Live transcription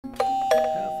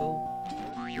Careful.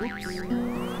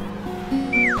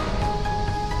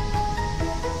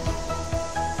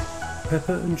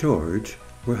 Peppa and George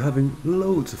were having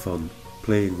loads of fun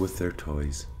playing with their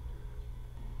toys.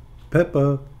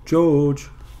 Peppa, George,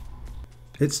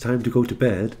 it's time to go to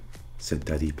bed, said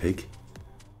Daddy Pig.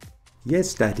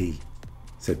 Yes, Daddy,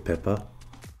 said Peppa.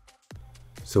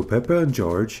 So Peppa and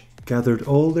George gathered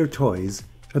all their toys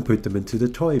and put them into the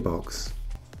toy box.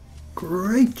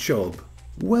 Great job!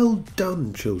 Well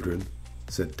done, children,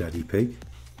 said Daddy Pig.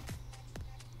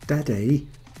 Daddy,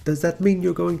 does that mean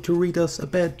you're going to read us a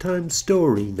bedtime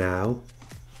story now?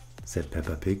 Said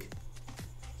Peppa Pig.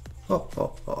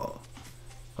 Oh,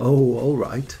 all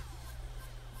right.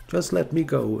 Just let me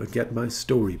go and get my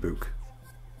storybook.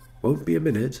 Won't be a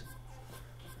minute.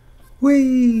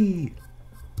 Whee!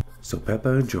 So Peppa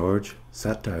and George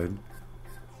sat down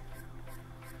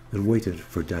and waited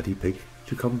for Daddy Pig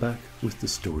to come back with the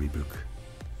storybook.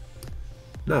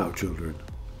 Now, children,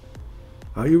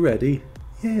 are you ready?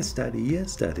 Yes, Daddy,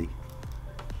 yes, Daddy.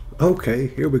 Okay,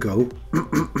 here we go.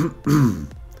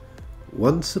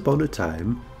 Once upon a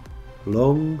time,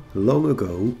 long, long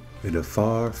ago, in a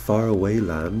far, far away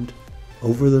land,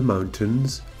 over the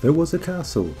mountains, there was a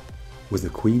castle with a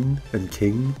queen and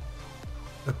king,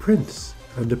 a prince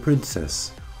and a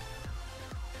princess.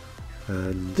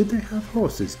 And did they have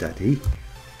horses, Daddy?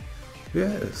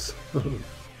 Yes.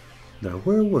 Now,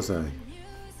 where was I?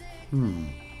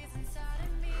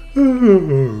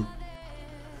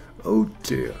 Oh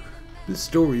dear, this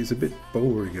story is a bit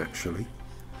boring actually,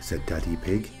 said Daddy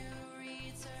Pig.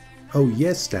 Oh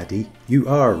yes, Daddy, you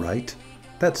are right.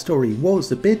 That story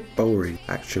was a bit boring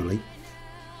actually,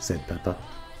 said Peppa.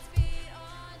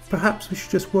 Perhaps we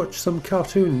should just watch some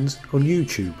cartoons on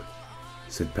YouTube,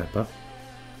 said Peppa.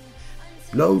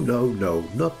 No,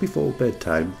 not before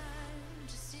bedtime.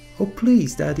 Oh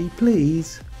please, Daddy,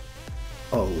 please.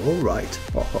 Oh, all right.